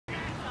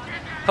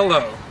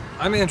Hello,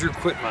 I'm Andrew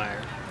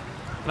Quitmeyer,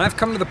 and I've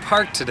come to the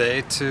park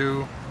today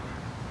to...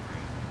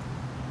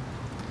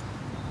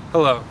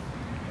 Hello.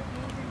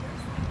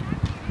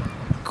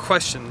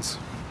 Questions.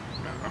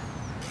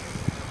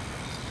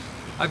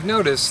 I've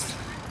noticed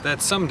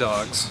that some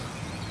dogs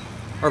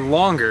are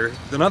longer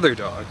than other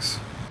dogs.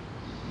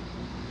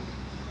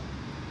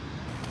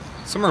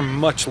 Some are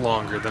much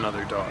longer than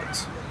other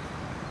dogs.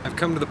 I've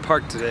come to the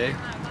park today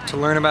to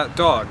learn about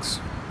dogs,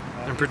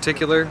 in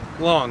particular,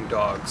 long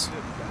dogs.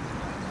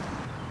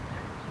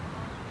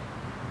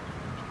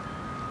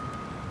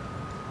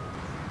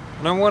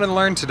 And I want to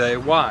learn today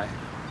why,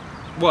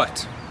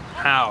 what,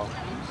 how,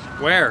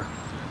 where.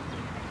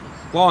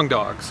 Long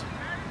dogs.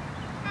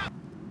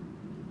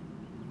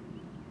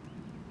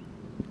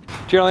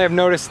 Generally, I've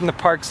noticed in the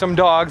park some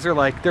dogs are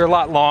they're a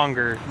lot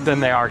longer than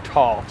they are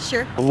tall.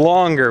 Sure.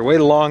 Longer, way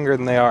longer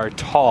than they are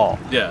tall.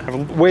 Yeah.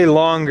 Way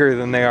longer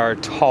than they are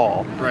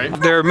tall. Right.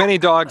 There are many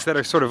dogs that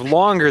are sort of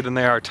longer than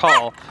they are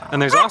tall,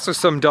 and there's also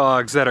some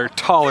dogs that are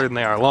taller than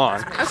they are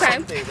long.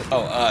 Okay.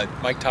 Oh,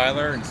 Mike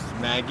Tyler and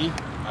Maggie.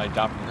 I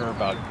adopted her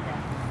about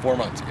 4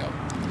 months ago.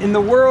 In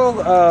the world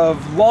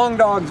of long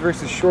dogs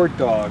versus short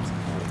dogs,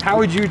 how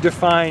would you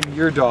define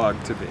your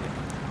dog to be?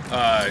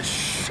 I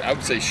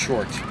would say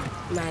short.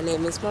 My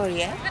name is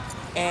Mariam,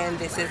 and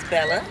this is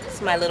Bella. It's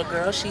my little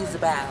girl. She's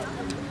about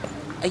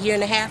a year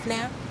and a half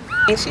now,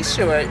 and she's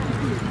short.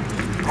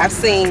 I've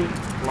seen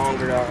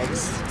longer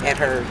dogs at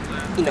her,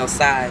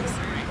 size.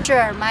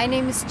 Sure, my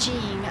name is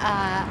Jean.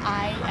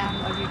 I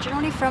am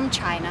originally from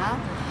China,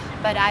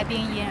 but I've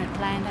been in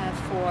Atlanta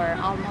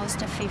for almost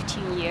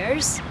 15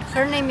 years.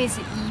 Her name is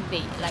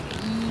Evie, like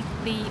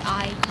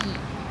E-V-I-E.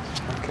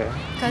 Okay.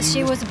 Because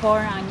she was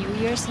born on New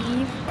Year's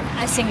Eve.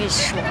 I think it's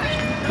short.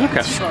 Okay.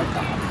 It's short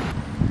dog.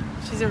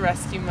 She's a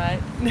rescue mutt.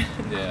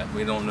 Yeah,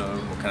 we don't know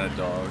what kind of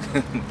dog.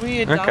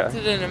 We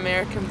adopted an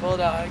American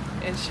Bulldog,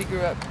 and she grew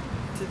up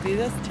to be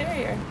this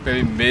terrier.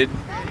 Maybe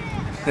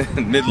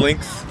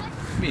mid-length,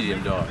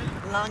 medium dog.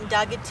 Long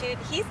dogitude.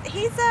 He's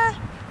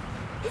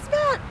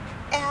about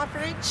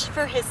average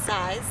for his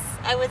size,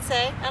 I would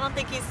say. I don't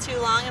think he's too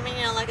long. I mean,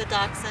 like a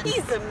dachshund.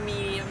 He's a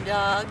medium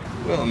dog.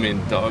 Well, I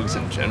mean, dogs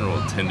in general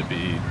tend to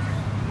be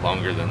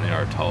longer than they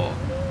are tall.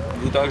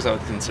 The dogs I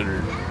would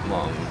consider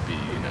long would be,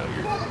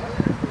 your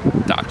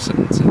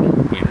dachshunds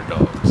and wiener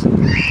dogs.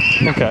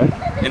 Okay.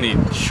 Any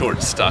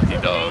short, stocky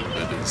dog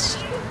that is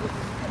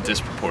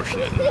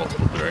disproportionate in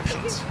multiple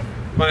directions.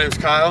 My name's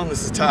Kyle, and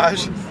this is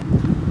Taj.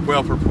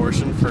 Well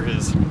proportioned for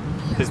his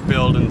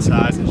build and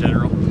size in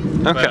general.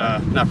 Okay.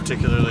 But not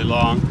particularly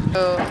long.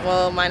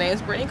 Well, my name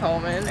is Brittany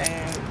Coleman,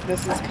 and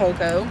this is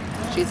Coco.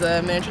 She's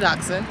a miniature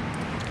dachshund.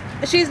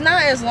 She's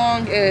not as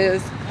long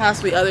as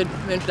possibly other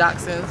miniature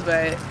dachshunds,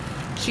 but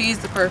she's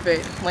the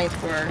perfect length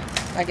for,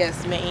 I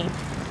guess, me.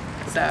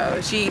 So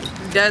she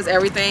does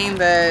everything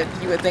that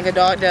you would think a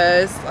dog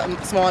does.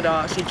 A small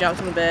dog. She jumps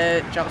on the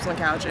bed, jumps on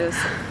the couches.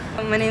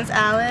 My name's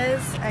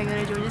Alice. I go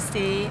to Georgia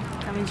State.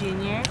 I'm a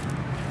junior.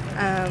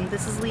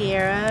 This is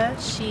Liera.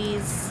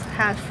 She's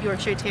half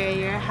Yorkshire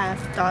Terrier, half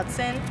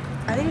Dachshund.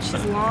 I think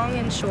she's long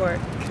and short.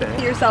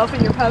 Okay. Yourself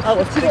and your pup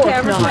to the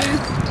camera, please.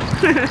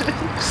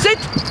 Sit!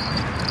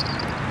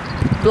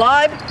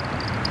 Blood.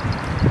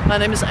 My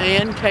name is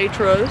Ann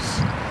Catros.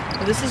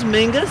 This is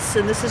Mingus,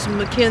 and this is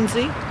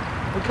Mackenzie.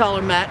 We call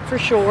her Mac for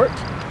short.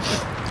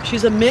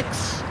 She's a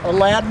mix, a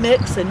lab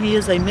mix, and he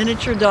is a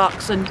miniature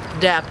dachshund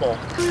dapple.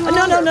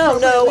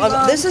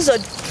 No. This is a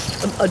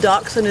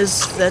dachshund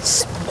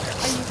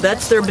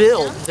that's their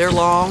build. They're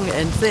long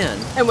and thin.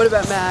 And what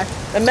about Mac?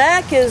 And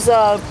Mac is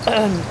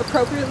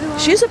appropriately long?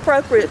 She's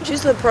appropriate.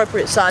 She's the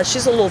appropriate size.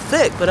 She's a little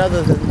thick, but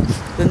other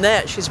than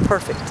that, she's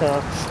perfect.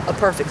 A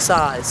perfect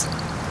size.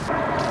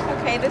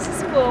 Okay, this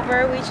is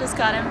Wilbur. We just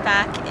got him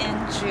back in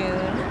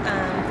June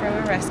from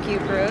a rescue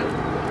group.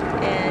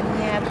 And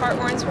he had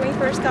heartworms when we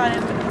first got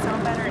him, but he's all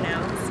better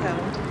now. So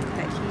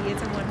he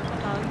is a wonderful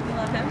dog. We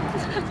love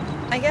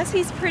him. I guess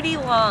he's pretty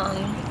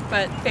long,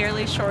 but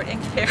fairly short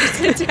in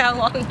comparison to how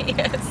long he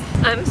is.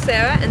 I'm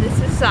Sarah, and this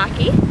is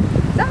Saki.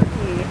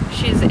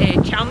 She's a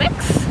chow mix.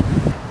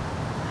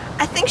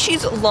 I think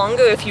she's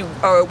longer if you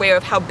are aware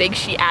of how big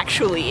she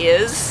actually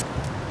is.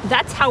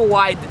 That's how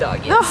wide the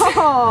dog is.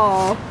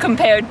 Oh!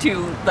 Compared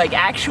to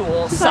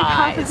actual it's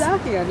size. It's like half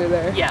a Zaki under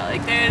there. Yeah,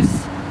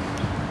 there's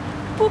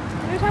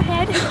her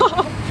head.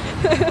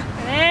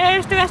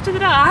 There's the rest of the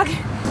dog.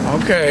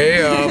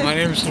 Okay, my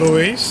name is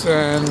Luis,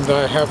 and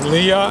I have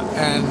Leah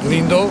and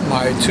Lindo,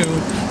 my two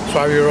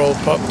 5-year-old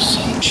pups.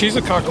 She's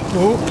a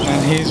cockapoo,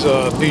 and he's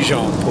a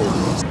Bichon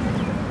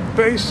poo.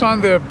 Based on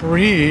their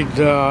breed,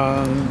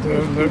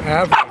 the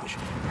average,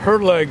 her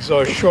legs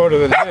are shorter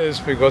than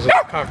his because of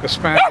the Cocker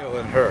Spaniel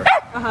in her.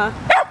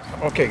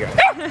 Okay, guys.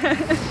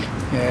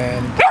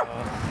 And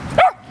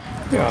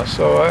yeah,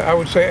 so I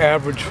would say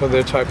average for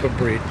their type of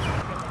breed.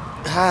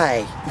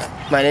 Hi,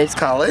 my name's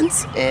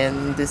Collins,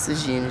 and this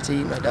is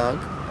Unity, my dog.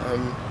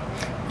 I'm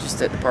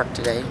just at the park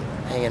today,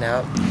 hanging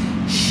out.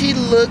 She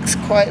looks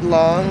quite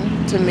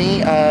long to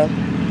me.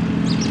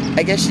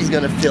 I guess she's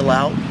gonna fill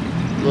out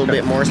a little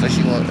bit more so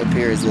she won't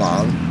appear as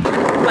long.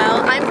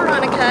 Well, I'm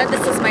Veronica.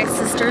 This is my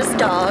sister's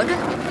dog.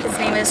 His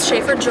name is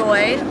Schaefer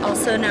Joy,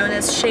 also known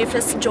as Schaefer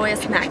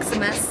Joyous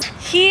Maximus.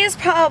 He is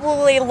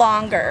probably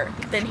longer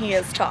than he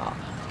is tall.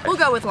 We'll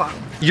go with long.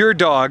 Your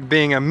dog,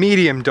 being a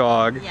medium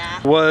dog,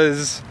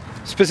 was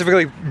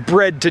specifically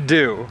bred to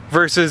do,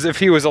 versus if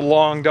he was a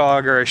long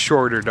dog or a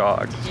shorter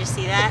dog. Did you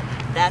see that?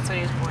 That's what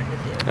he was born to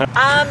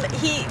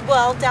do.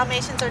 Well,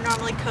 Dalmatians are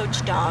normally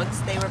coach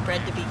dogs. They were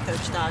bred to be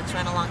coach dogs,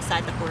 run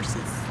alongside the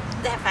horses.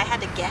 If I had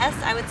to guess,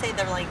 I would say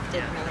their length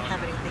didn't really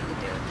have anything to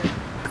do with it.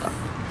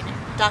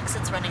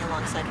 Dachshunds running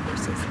alongside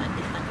horses might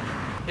be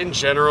funny. In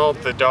general,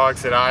 the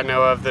dogs that I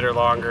know of that are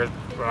longer,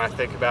 when I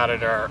think about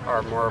it,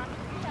 are more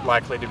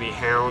likely to be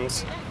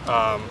hounds.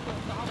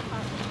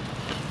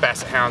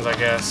 Basset hounds, I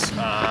guess.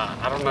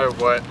 I don't know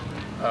what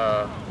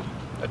a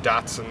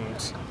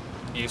Dachshund's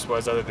use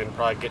was other than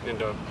probably getting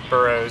into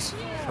burrows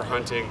for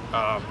hunting.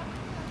 I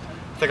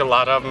think a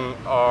lot of them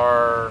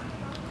are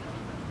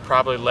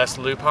probably less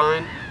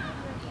lupine.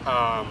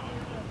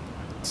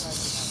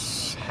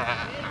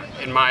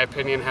 In my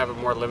opinion, have a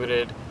more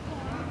limited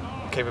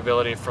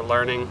capability for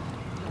learning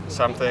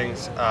some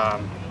things.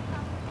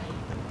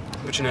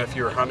 But you know, if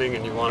you were hunting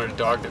and you wanted a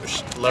dog that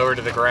was lower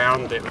to the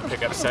ground that would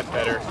pick up scent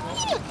better,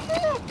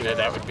 you know,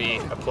 that would be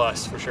a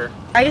plus for sure.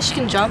 I guess she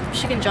can jump.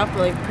 She can jump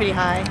really pretty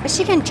high.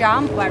 She can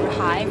jump very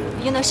high.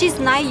 You know, she's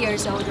 9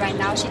 years old right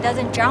now. She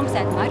doesn't jump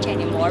that much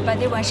anymore. But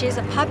then when she's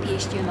a puppy,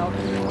 you know,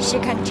 she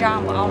can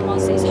jump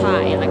almost as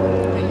high, like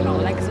you know,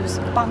 like those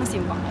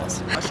bouncing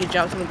balls. She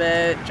jumps on the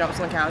bed, jumps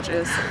on the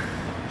couches.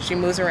 She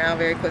moves around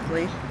very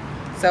quickly.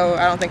 So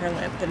I don't think her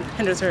limp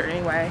hinders her in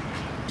any way.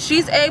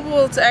 She's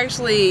able to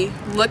actually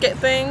look at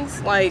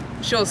things, like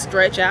she'll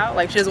stretch out,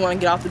 like she doesn't want to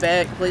get off the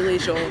bed completely.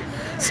 She'll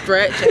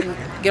stretch and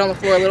get on the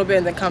floor a little bit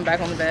and then come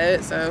back on the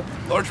bed. So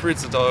large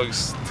breeds of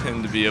dogs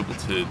tend to be able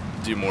to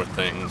do more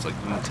things, like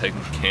they'll take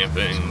them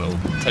camping, they'll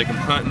take them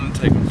hunting,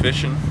 take them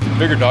fishing.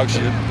 Bigger dogs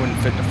wouldn't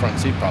fit in the front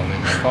seat probably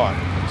in my car,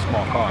 a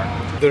small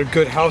car. They're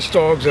good house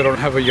dogs. They don't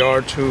have a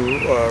yard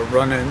to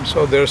run in,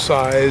 so their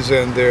size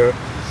and their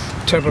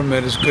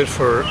temperament is good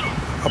for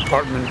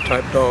apartment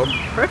type dog.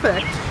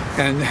 Perfect.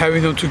 And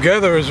having them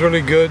together is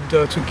really good.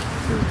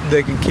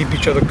 They can keep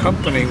each other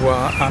company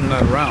while I'm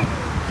not around.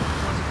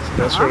 So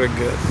that's really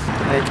good.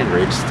 They can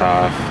reach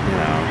stuff, you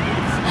know,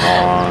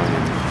 long.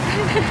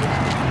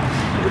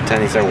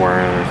 Pretend he's a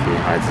worm if he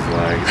hides his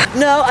legs.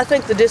 No, I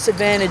think the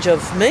disadvantage of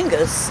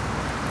Mingus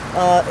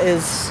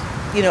is,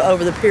 you know,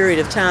 over the period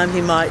of time he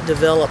might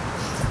develop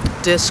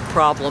disc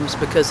problems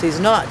because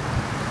he's not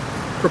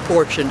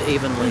proportioned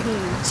evenly.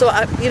 So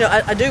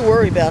I do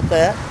worry about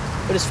that.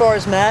 But as far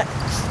as Matt,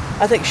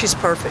 I think she's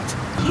perfect.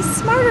 He's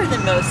smarter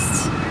than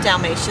most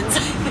Dalmatians,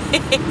 I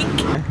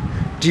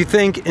think. Do you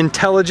think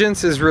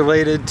intelligence is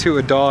related to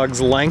a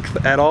dog's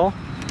length at all?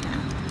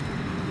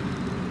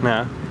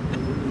 No.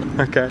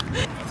 Okay.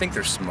 I think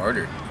they're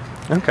smarter.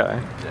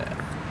 Okay.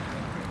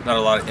 Yeah. Not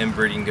a lot of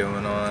inbreeding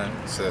going on,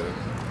 so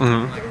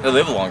they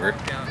live longer.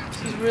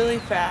 She's really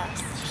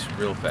fast. She's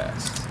real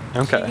fast.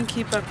 Okay. She can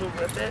keep up with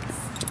whippets.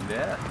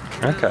 Yeah.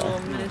 Okay.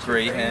 Little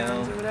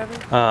Greyhound or whatever.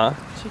 Uh-huh.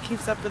 She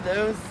keeps up with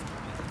those.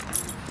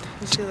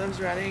 She loves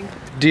running.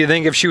 Do you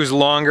think if she was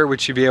longer, would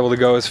she be able to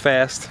go as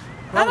fast?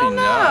 I don't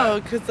know,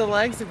 because the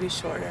legs would be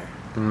shorter.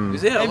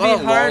 Because a lot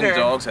of long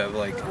dogs have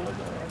like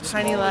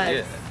tiny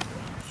legs.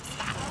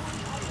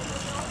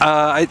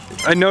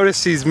 I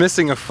noticed he's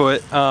missing a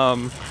foot.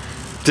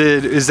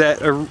 Is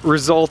that a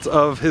result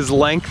of his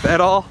length at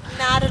all?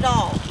 Not at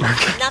all.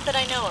 Not that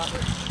I know of.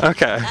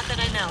 Okay. Not that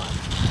I know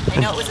of. I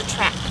know it was a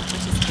trap,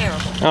 which is terrible.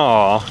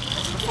 Aww.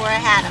 Before I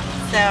had him,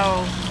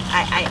 so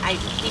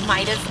he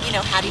might have, you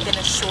know, had he been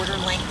a shorter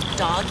length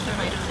dog, he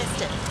might have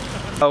missed it.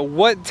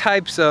 What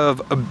types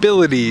of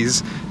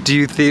abilities do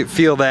you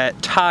feel that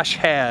Tosh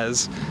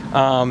has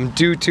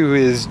due to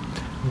his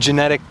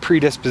genetic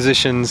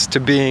predispositions to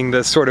being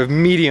the sort of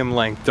medium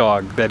length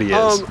dog that he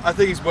is? I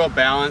think he's well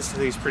balanced. I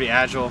think he's pretty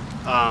agile.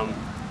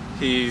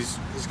 He's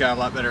got a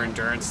lot better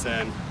endurance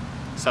than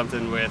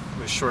something with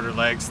shorter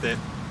legs. That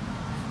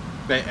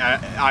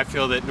I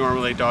feel that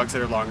normally dogs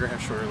that are longer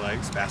have shorter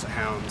legs. Basset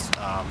hounds,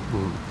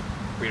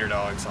 wiener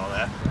dogs, all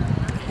that.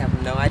 I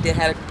have no idea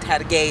how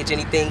to gauge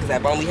anything because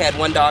I've only had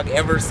one dog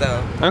ever,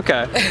 so.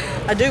 Okay.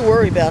 I do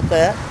worry about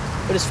that,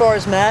 but as far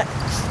as Matt,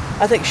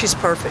 I think she's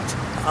perfect.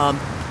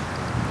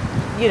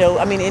 You know,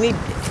 I mean,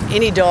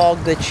 any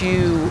dog that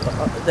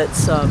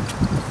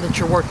that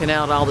you're working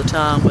out all the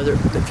time, whether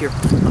if you're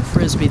a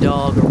frisbee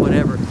dog or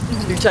whatever,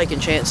 you're taking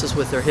chances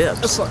with their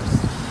hips. Of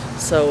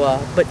course. So,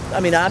 but I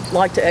mean, I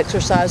like to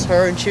exercise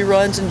her, and she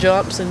runs and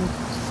jumps and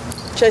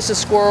chases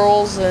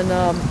squirrels, and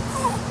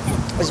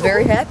was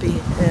very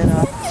happy. And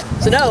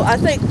so no, I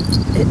think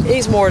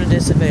he's more at a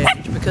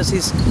disadvantage because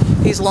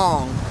he's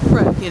long,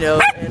 right? You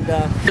know, and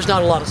there's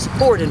not a lot of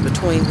support in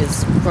between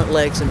his front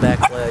legs and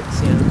back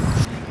legs. You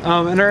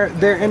know. And are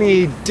there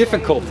any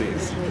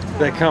difficulties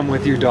that come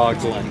with your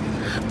dog's length?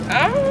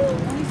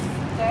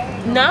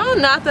 No,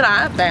 not that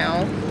I've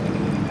found.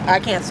 I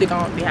can't speak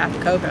on behalf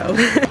of Coco.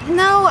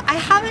 No, I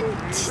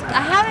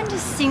haven't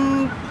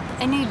seen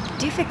any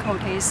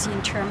difficulties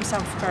in terms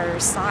of her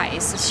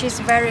size.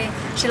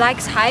 She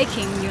likes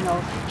hiking, you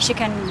know. She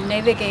can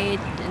navigate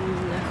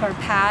her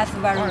path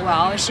very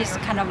well. She's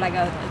kind of like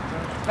a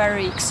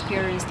very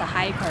experienced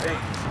hiker.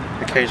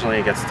 Occasionally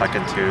it gets stuck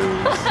in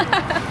tubes.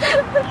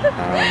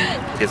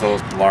 He has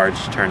a large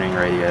turning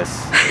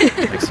radius,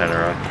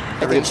 etc.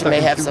 I think she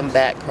may have some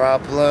back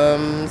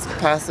problems,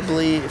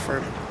 possibly, if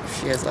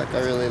she has like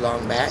a really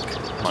long back.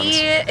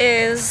 He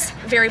is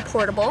very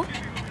portable,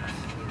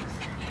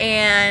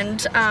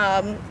 and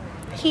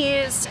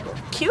he's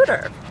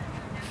cuter.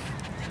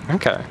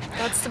 Okay.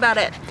 That's about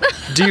it.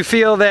 Do you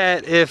feel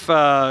that if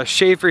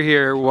Schaefer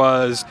here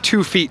was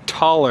 2 feet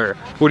taller,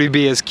 would he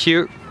be as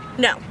cute?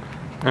 No,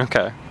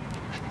 Okay.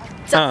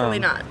 definitely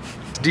not.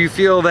 Do you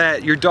feel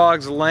that your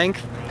dog's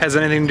length has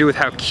anything to do with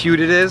how cute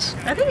it is?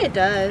 I think it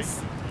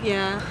does.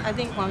 Yeah, I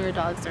think longer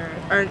dogs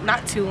or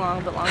not too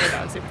long, but longer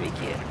dogs are pretty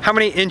cute. How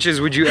many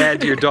inches would you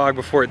add to your dog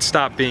before it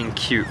stopped being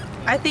cute?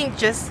 I think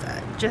just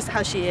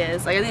how she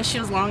is. Like, I think if she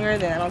was longer,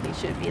 then I don't think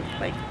she would be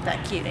like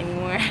that cute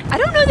anymore. I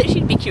don't know that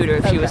she'd be cuter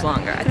if she was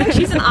longer. I think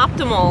she's an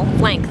optimal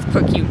length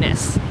for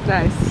cuteness.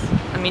 Nice.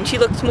 I mean, she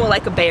looks more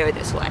like a bear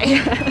this way.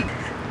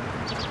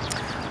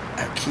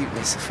 Our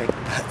cuteness affects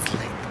butt's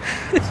length.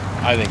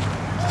 I think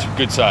she's a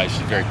good size.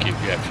 She's very cute.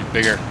 Yeah, if she's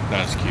bigger,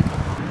 not as cute.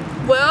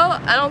 Well,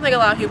 I don't think a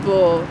lot of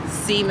people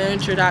see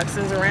miniature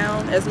dachshunds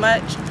around as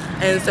much,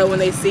 and so when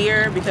they see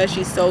her, because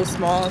she's so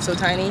small and so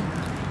tiny,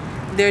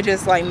 they're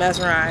just like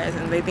mesmerized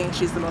and they think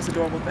she's the most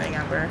adorable thing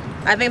ever.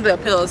 I think the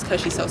appeal is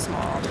because she's so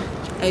small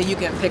and you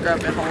can pick her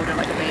up and hold her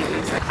like a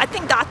baby. So. I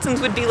think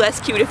dachshunds would be less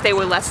cute if they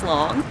were less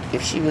long.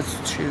 If she was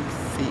 2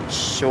 feet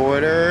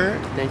shorter,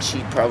 then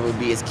she'd probably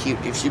be as cute.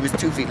 If she was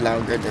 2 feet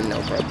longer, then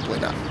no, probably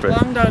not.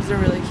 Long dogs are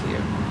really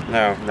cute.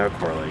 No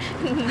correlation.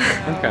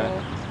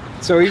 Okay.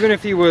 So even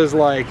if he was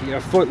like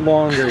a foot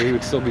longer, he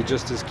would still be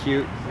just as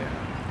cute?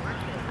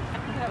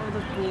 That would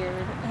look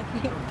weird, I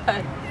think,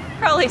 but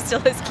probably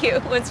still as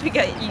cute once we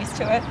get used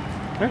to it.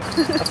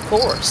 Of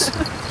course.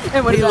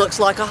 And what he looks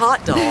like a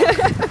hot dog.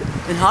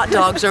 And hot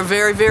dogs are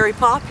very, very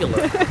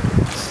popular.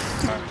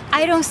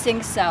 I don't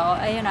think so.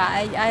 You know,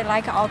 I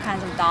like all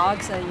kinds of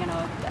dogs. You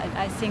know,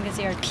 I think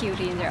they're cute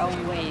in their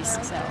own ways.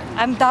 So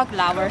I'm a dog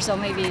lover, so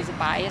maybe it's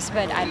biased,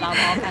 but I love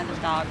all kinds of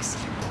dogs.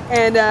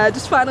 And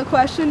just final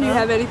question, do you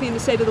have anything to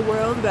say to the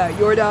world about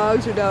your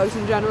dogs or dogs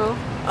in general?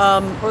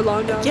 Or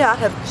long dogs? Yeah, I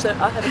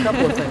have a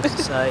couple of things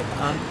to say.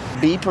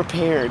 Be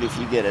prepared if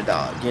you get a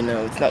dog. You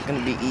know, it's not going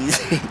to be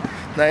easy.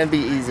 It's not going to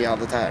be easy all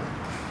the time.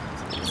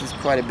 This is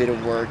quite a bit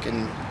of work,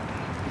 and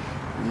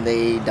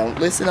they don't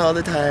listen all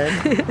the time.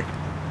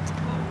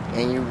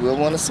 And you will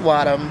want to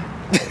swat them.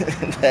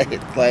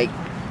 Like,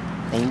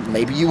 and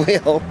maybe you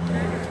will.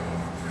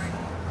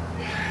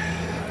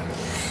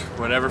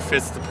 Whatever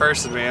fits the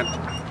person, man.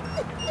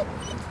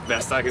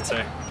 Best I could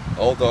say.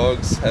 All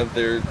dogs have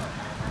their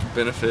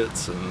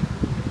benefits, and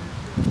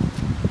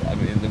I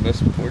mean the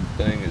most important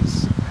thing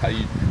is how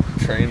you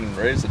train and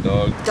raise a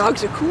dog.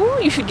 Dogs are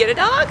cool, you should get a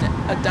dog.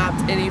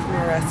 Adopt any from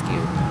a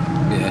rescue.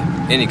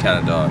 Yeah, any kind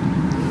of dog.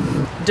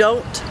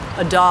 Don't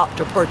adopt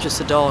or purchase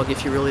a dog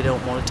if you really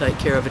don't want to take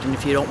care of it and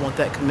if you don't want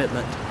that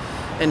commitment.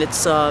 And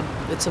it's a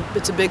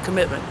big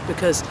commitment,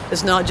 because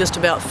it's not just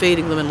about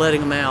feeding them and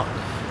letting them out.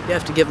 You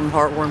have to give them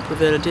heartworm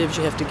preventatives.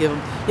 You have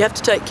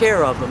to take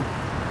care of them,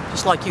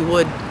 just like you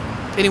would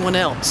anyone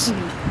else.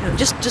 Mm-hmm. You know,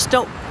 just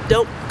don't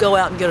go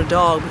out and get a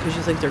dog because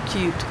you think they're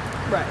cute.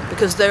 Right.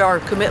 Because they are a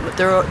commitment.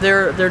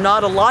 They're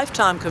not a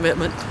lifetime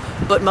commitment,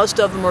 but most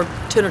of them are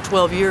 10 or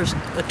 12 years,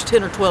 a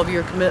 10 or 12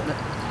 year commitment.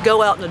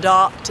 Go out and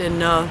adopt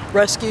and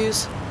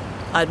rescues.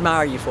 I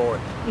admire you for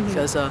it,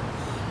 because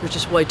there's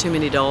just way too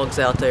many dogs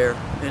out there.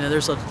 You know,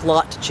 there's a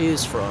lot to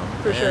choose from.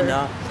 For sure. And,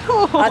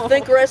 I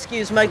think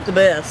rescues make the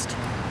best.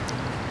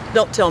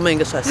 Don't tell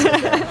Mingus I said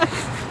that.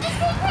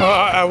 Well,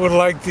 I would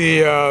like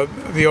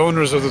the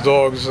owners of the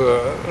dogs,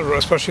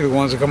 especially the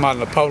ones that come out in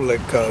the public,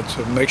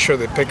 to make sure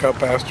they pick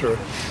up after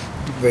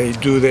they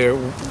do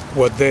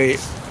what they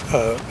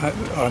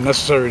are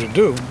necessary to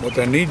do, what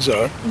their needs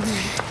are,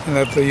 and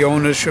that the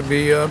owners should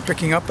be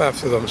picking up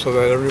after them so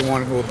that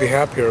everyone will be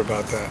happier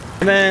about that.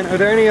 And then, are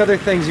there any other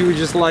things you would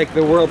just like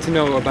the world to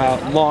know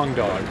about long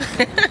dogs?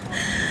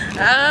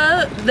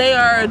 They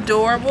are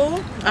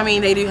adorable. I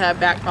mean, they do have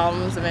back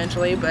problems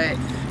eventually, but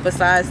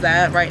besides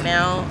that, right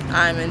now,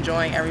 I'm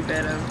enjoying every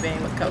bit of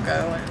being with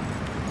Coco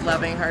and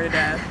loving her to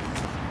death.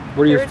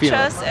 What are your They're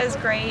feelings? just as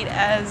great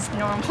as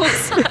normal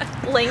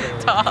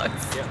length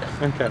dogs.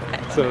 Okay,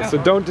 so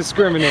don't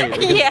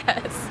discriminate.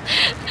 Yes.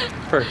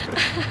 Perfect.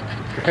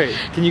 Great.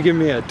 Can you give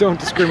me a don't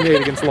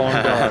discriminate against long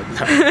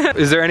dogs?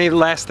 Is there any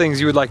last things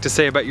you would like to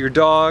say about your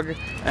dog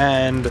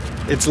and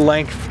its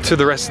length to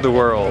the rest of the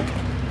world?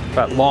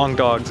 About long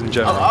dogs in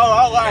general.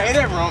 I hit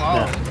it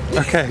wrong.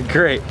 Yeah. Okay,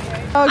 great.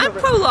 I'm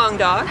pro long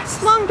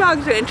dogs. Long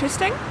dogs are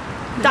interesting.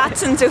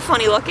 Dachshunds are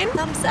funny looking.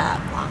 Thumbs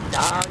up, long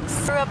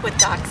dogs. Grew up with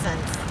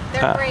dachshunds.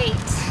 They're great.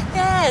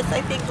 Yes,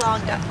 I think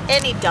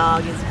any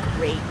dog is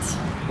great.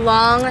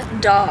 Long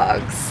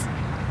dogs.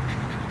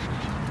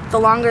 The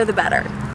longer the better.